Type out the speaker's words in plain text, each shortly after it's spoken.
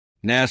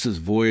NASA's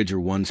Voyager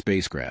 1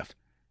 spacecraft,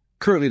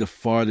 currently the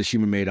farthest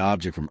human-made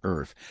object from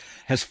Earth,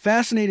 has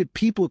fascinated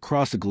people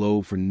across the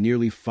globe for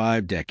nearly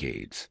 5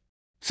 decades.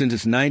 Since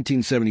its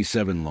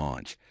 1977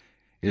 launch,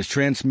 it has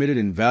transmitted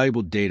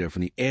invaluable data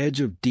from the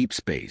edge of deep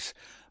space,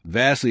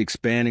 vastly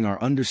expanding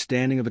our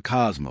understanding of the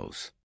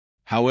cosmos.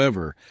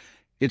 However,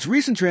 its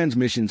recent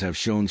transmissions have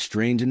shown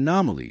strange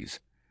anomalies,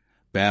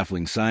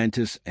 baffling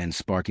scientists and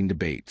sparking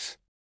debates.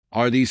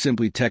 Are these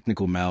simply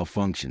technical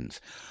malfunctions,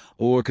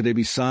 or could they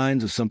be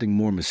signs of something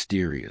more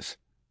mysterious?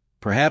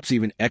 Perhaps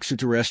even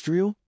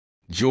extraterrestrial?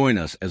 Join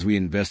us as we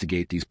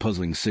investigate these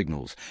puzzling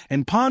signals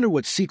and ponder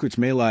what secrets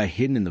may lie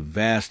hidden in the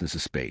vastness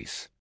of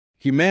space.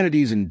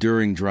 Humanity's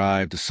enduring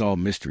drive to solve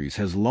mysteries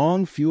has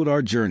long fueled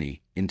our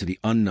journey into the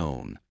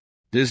unknown.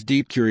 This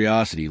deep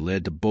curiosity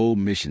led to bold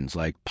missions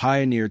like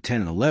Pioneer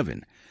 10 and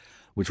 11,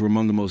 which were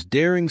among the most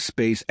daring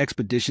space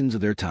expeditions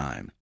of their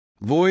time.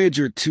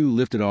 Voyager 2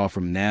 lifted off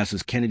from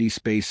NASA's Kennedy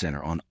Space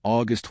Center on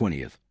August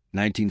 20th,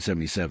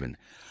 1977,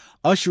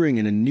 ushering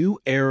in a new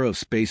era of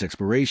space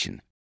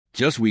exploration.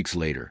 Just weeks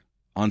later,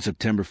 on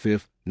September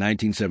 5th,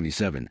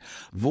 1977,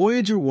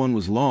 Voyager 1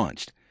 was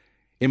launched,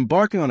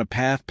 embarking on a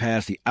path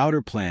past the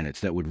outer planets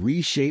that would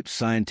reshape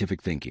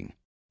scientific thinking.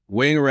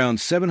 Weighing around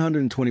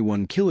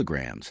 721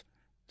 kilograms,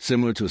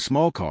 similar to a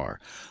small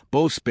car,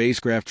 both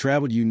spacecraft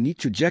traveled unique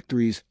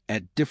trajectories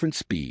at different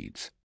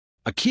speeds.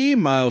 A key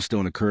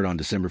milestone occurred on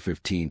December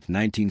 15,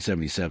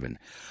 1977,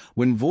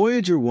 when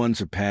Voyager 1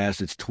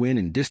 surpassed its twin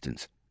in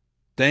distance,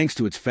 thanks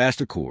to its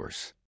faster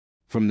course.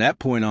 From that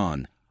point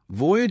on,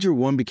 Voyager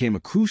 1 became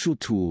a crucial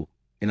tool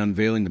in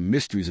unveiling the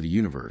mysteries of the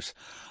universe,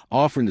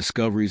 offering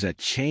discoveries that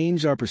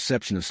changed our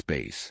perception of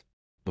space.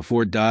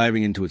 Before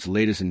diving into its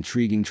latest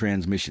intriguing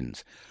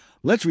transmissions,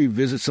 let's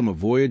revisit some of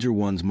Voyager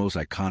 1's most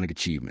iconic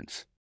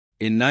achievements.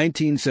 In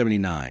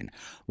 1979,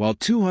 while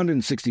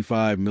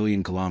 265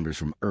 million kilometers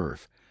from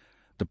Earth,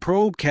 the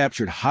probe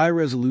captured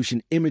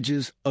high-resolution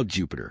images of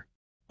Jupiter.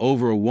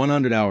 Over a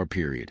 100-hour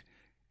period,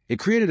 it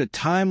created a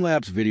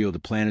time-lapse video of the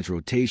planet's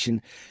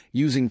rotation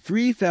using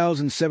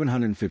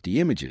 3,750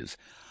 images,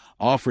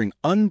 offering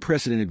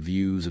unprecedented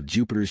views of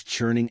Jupiter's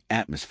churning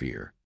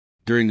atmosphere.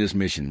 During this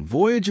mission,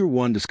 Voyager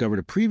 1 discovered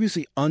a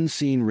previously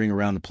unseen ring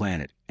around the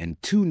planet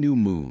and 2 new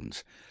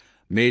moons,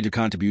 major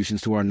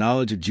contributions to our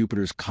knowledge of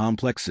Jupiter's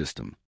complex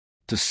system.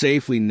 To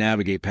safely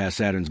navigate past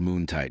Saturn's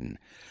moon Titan,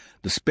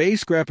 the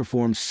spacecraft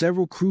performed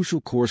several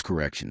crucial course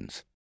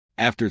corrections.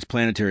 After its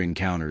planetary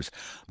encounters,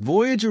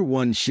 Voyager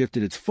 1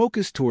 shifted its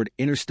focus toward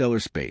interstellar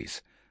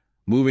space,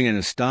 moving at an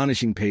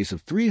astonishing pace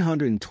of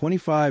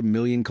 325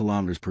 million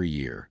kilometers per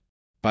year.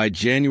 By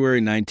January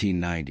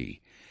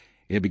 1990,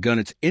 it had begun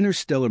its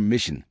interstellar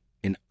mission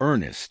in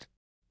earnest.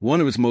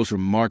 One of its most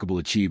remarkable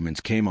achievements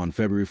came on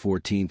February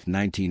 14,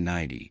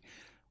 1990,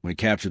 when it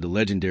captured the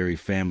legendary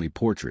family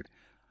portrait,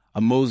 a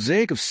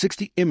mosaic of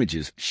 60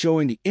 images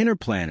showing the inner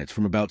planets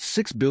from about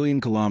 6 billion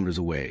kilometers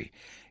away,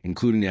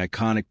 including the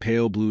iconic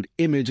pale-blued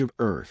image of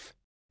Earth.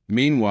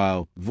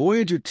 Meanwhile,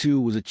 Voyager 2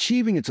 was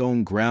achieving its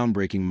own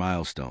groundbreaking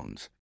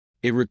milestones.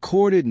 It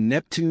recorded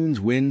Neptune's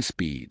wind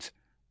speeds,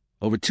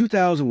 over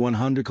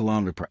 2,100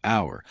 kilometers per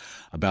hour,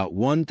 about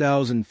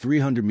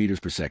 1,300 meters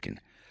per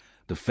second,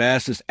 the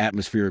fastest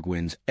atmospheric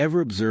winds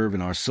ever observed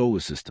in our solar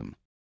system.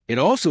 It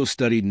also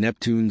studied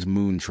Neptune's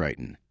moon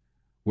Triton,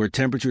 where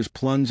temperatures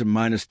plunged to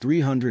minus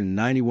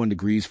 391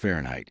 degrees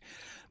Fahrenheit,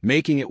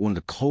 making it one of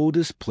the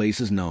coldest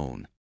places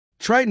known.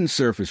 Triton's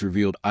surface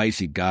revealed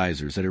icy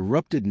geysers that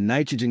erupted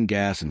nitrogen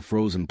gas and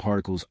frozen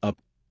particles up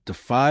to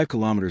 5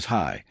 kilometers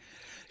high,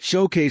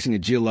 showcasing a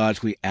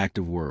geologically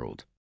active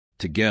world.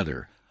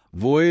 Together,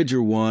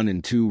 Voyager 1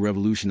 and 2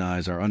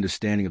 revolutionized our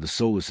understanding of the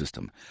solar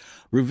system,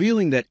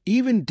 revealing that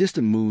even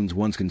distant moons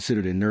once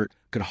considered inert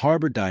could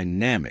harbor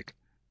dynamic,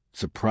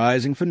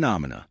 surprising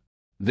phenomena.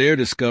 Their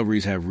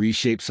discoveries have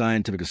reshaped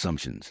scientific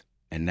assumptions,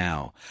 and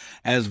now,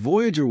 as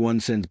Voyager 1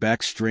 sends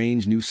back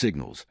strange new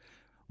signals,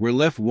 we're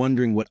left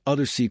wondering what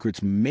other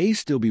secrets may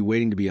still be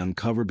waiting to be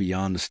uncovered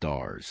beyond the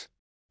stars.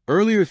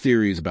 Earlier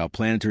theories about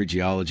planetary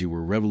geology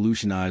were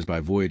revolutionized by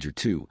Voyager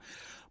 2,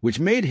 which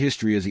made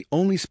history as the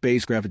only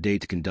spacecraft to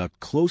date to conduct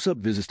close-up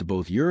visits to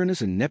both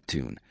Uranus and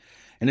Neptune,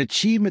 an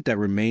achievement that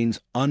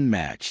remains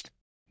unmatched.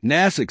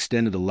 NASA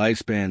extended the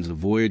lifespans of the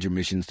Voyager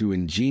missions through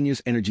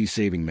ingenious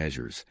energy-saving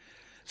measures,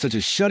 such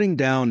as shutting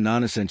down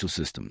non-essential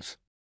systems.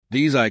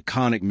 These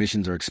iconic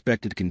missions are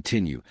expected to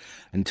continue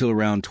until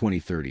around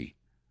 2030,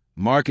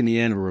 marking the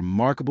end of a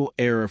remarkable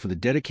era for the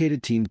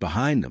dedicated teams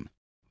behind them.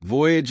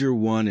 Voyager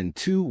 1 and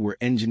 2 were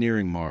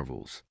engineering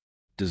marvels.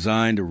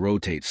 Designed to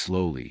rotate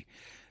slowly,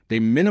 they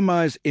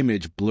minimized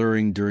image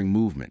blurring during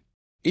movement.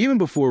 Even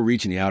before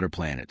reaching the outer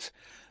planets,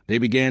 they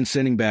began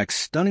sending back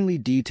stunningly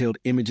detailed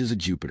images of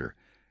Jupiter,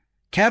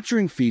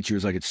 capturing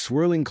features like its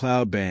swirling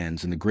cloud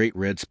bands and the Great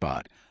Red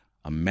Spot,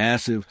 a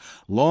massive,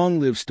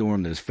 long-lived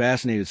storm that has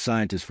fascinated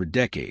scientists for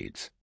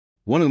decades.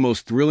 One of the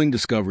most thrilling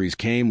discoveries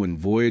came when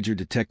Voyager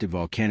detected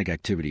volcanic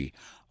activity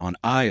on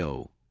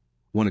Io,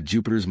 one of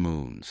Jupiter's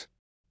moons.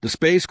 The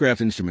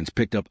spacecraft instruments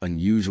picked up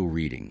unusual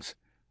readings,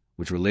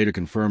 which were later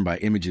confirmed by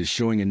images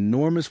showing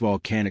enormous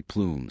volcanic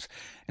plumes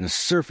and a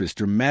surface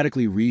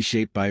dramatically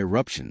reshaped by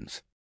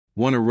eruptions.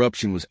 One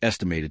eruption was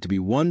estimated to be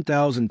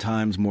 1,000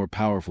 times more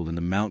powerful than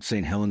the Mount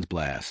St. Helens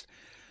blast,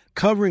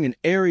 covering an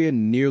area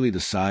nearly the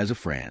size of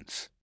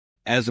France.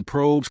 As the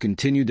probes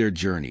continued their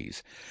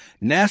journeys,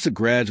 NASA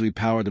gradually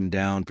powered them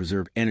down to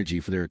preserve energy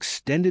for their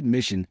extended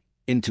mission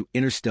into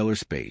interstellar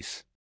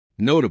space.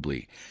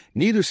 Notably,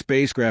 neither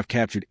spacecraft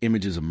captured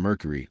images of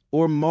Mercury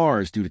or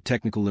Mars due to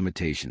technical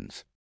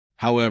limitations.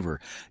 However,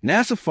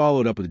 NASA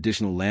followed up with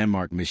additional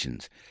landmark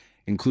missions,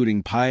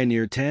 including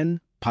Pioneer 10,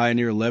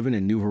 Pioneer 11,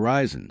 and New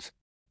Horizons.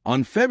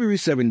 On February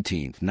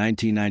 17,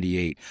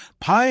 1998,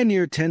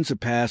 Pioneer 10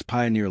 surpassed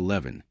Pioneer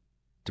 11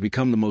 to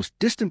become the most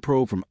distant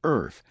probe from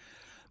Earth,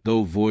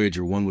 though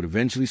Voyager 1 would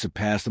eventually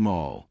surpass them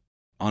all.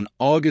 On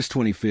August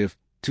 25,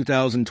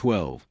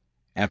 2012,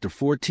 after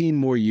 14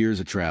 more years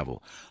of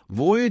travel,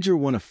 Voyager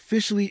 1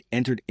 officially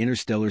entered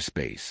interstellar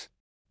space.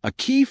 A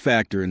key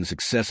factor in the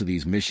success of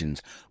these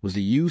missions was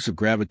the use of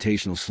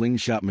gravitational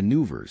slingshot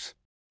maneuvers.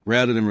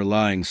 Rather than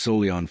relying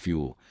solely on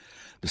fuel,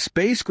 the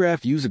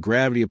spacecraft used the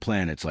gravity of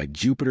planets like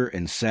Jupiter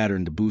and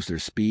Saturn to boost their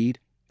speed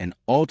and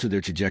alter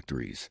their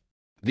trajectories.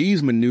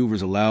 These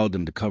maneuvers allowed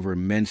them to cover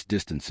immense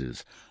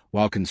distances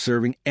while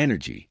conserving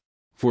energy.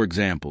 For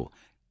example,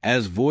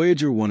 as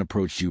Voyager 1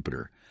 approached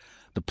Jupiter,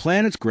 the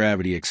planet's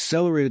gravity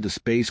accelerated the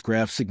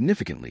spacecraft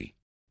significantly.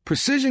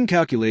 Precision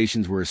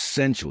calculations were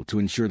essential to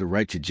ensure the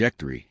right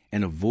trajectory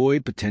and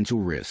avoid potential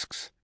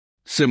risks.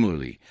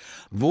 Similarly,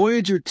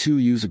 Voyager 2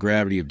 used the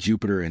gravity of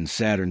Jupiter and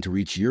Saturn to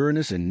reach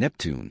Uranus and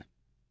Neptune,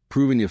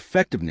 proving the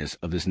effectiveness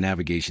of this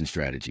navigation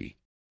strategy.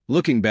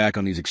 Looking back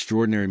on these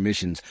extraordinary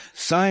missions,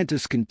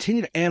 scientists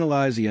continue to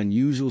analyze the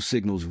unusual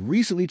signals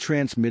recently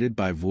transmitted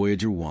by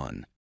Voyager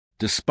 1.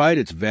 Despite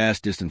its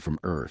vast distance from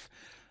Earth,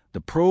 the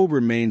probe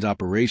remains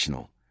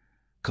operational,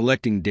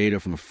 collecting data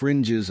from the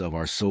fringes of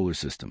our solar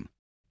system.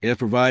 It has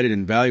provided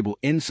invaluable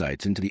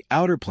insights into the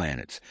outer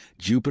planets,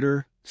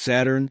 Jupiter,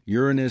 Saturn,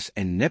 Uranus,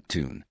 and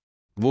Neptune.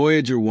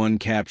 Voyager 1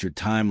 captured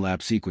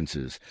time-lapse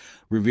sequences,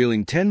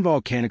 revealing 10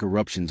 volcanic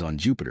eruptions on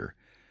Jupiter,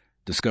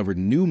 discovered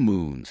new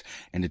moons,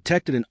 and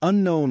detected an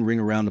unknown ring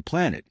around the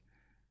planet,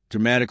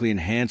 dramatically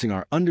enhancing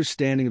our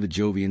understanding of the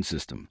Jovian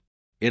system.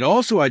 It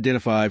also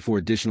identified 4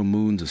 additional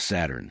moons of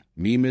Saturn,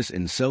 Mimas,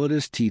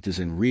 Enceladus, Tethys,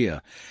 and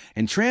Rhea,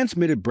 and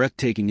transmitted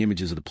breathtaking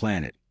images of the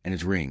planet and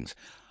its rings,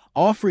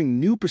 offering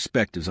new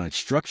perspectives on its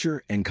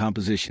structure and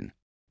composition.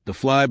 The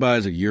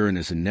flybys of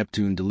Uranus and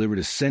Neptune delivered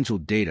essential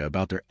data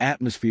about their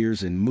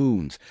atmospheres and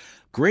moons,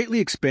 greatly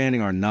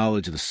expanding our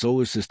knowledge of the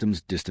solar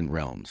system's distant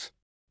realms.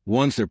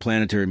 Once their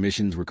planetary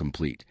missions were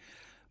complete,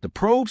 the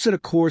probe set a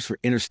course for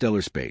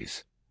interstellar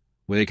space,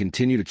 where they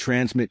continue to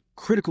transmit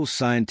critical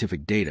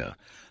scientific data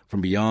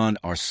from beyond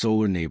our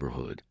solar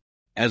neighborhood.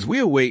 As we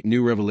await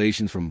new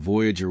revelations from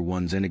Voyager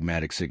 1's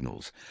enigmatic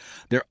signals,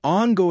 their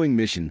ongoing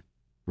mission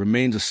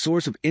remains a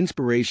source of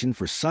inspiration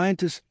for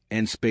scientists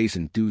and space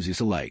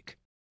enthusiasts alike.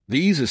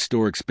 These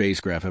historic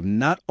spacecraft have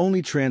not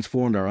only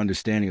transformed our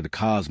understanding of the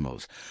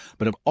cosmos,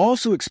 but have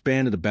also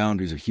expanded the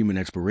boundaries of human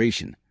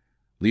exploration,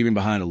 leaving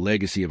behind a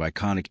legacy of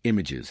iconic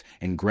images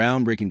and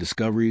groundbreaking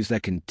discoveries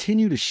that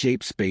continue to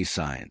shape space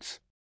science.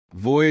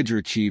 Voyager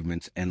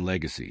achievements and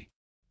legacy.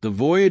 The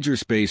Voyager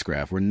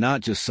spacecraft were not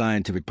just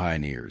scientific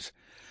pioneers.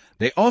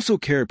 They also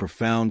carried a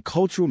profound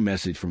cultural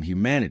message from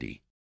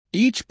humanity.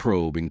 Each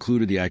probe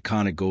included the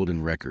iconic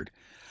Golden Record,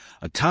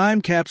 a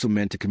time capsule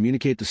meant to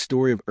communicate the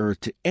story of Earth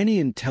to any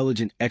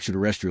intelligent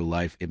extraterrestrial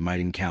life it might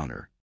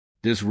encounter.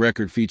 This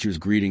record features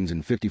greetings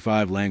in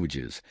 55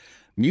 languages,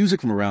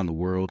 music from around the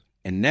world,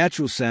 and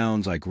natural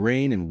sounds like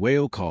rain and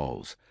whale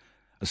calls,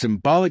 a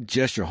symbolic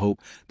gesture of hope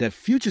that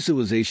future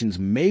civilizations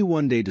may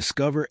one day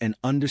discover and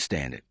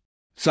understand it.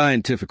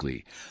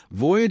 Scientifically,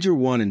 Voyager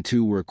 1 and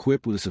 2 were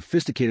equipped with a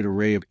sophisticated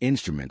array of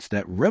instruments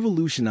that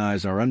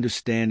revolutionized our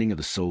understanding of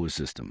the solar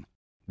system.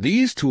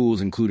 These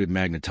tools included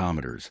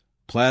magnetometers,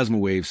 plasma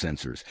wave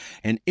sensors,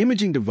 and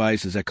imaging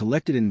devices that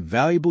collected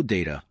invaluable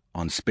data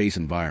on space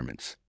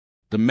environments.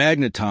 The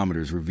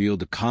magnetometers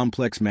revealed the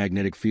complex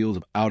magnetic fields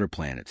of outer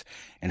planets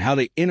and how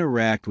they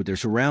interact with their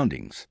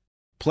surroundings.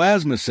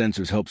 Plasma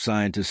sensors help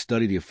scientists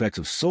study the effects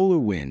of solar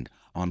wind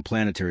on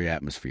planetary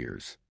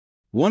atmospheres.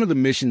 One of the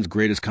mission's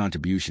greatest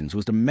contributions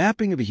was the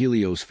mapping of the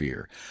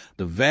heliosphere,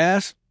 the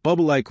vast,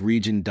 bubble-like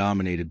region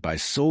dominated by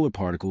solar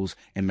particles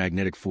and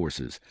magnetic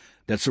forces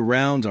that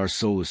surrounds our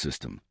solar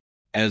system.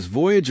 As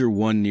Voyager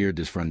 1 neared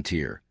this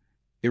frontier,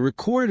 it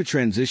recorded a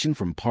transition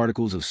from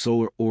particles of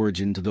solar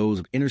origin to those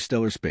of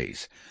interstellar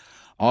space,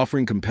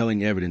 offering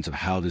compelling evidence of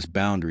how this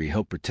boundary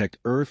helped protect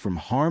Earth from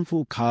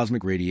harmful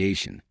cosmic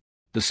radiation.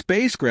 The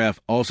spacecraft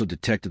also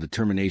detected the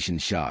termination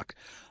shock,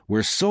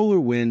 where solar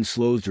wind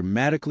slows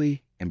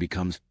dramatically and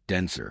becomes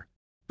denser.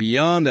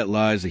 Beyond that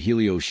lies the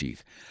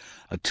heliosheath,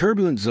 a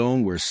turbulent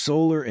zone where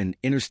solar and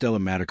interstellar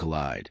matter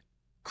collide,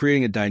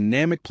 creating a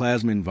dynamic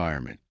plasma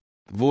environment.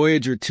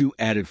 Voyager 2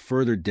 added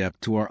further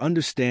depth to our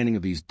understanding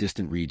of these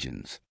distant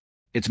regions.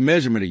 Its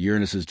measurement of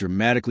Uranus's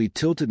dramatically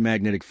tilted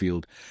magnetic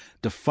field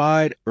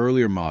defied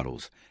earlier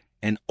models,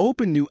 and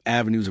opened new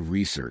avenues of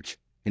research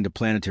into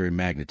planetary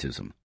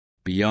magnetism.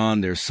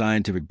 Beyond their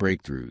scientific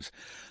breakthroughs,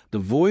 the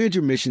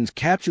Voyager missions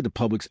captured the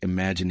public's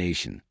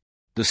imagination.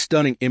 The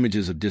stunning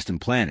images of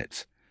distant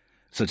planets,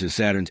 such as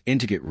Saturn's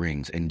intricate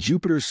rings and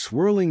Jupiter's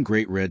swirling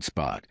Great Red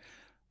Spot,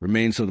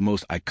 remain some of the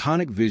most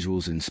iconic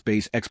visuals in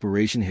space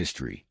exploration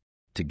history.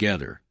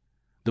 Together,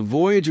 the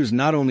Voyagers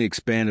not only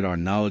expanded our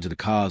knowledge of the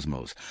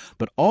cosmos,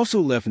 but also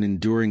left an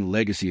enduring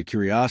legacy of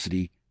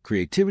curiosity,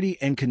 creativity,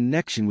 and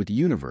connection with the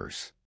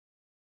universe.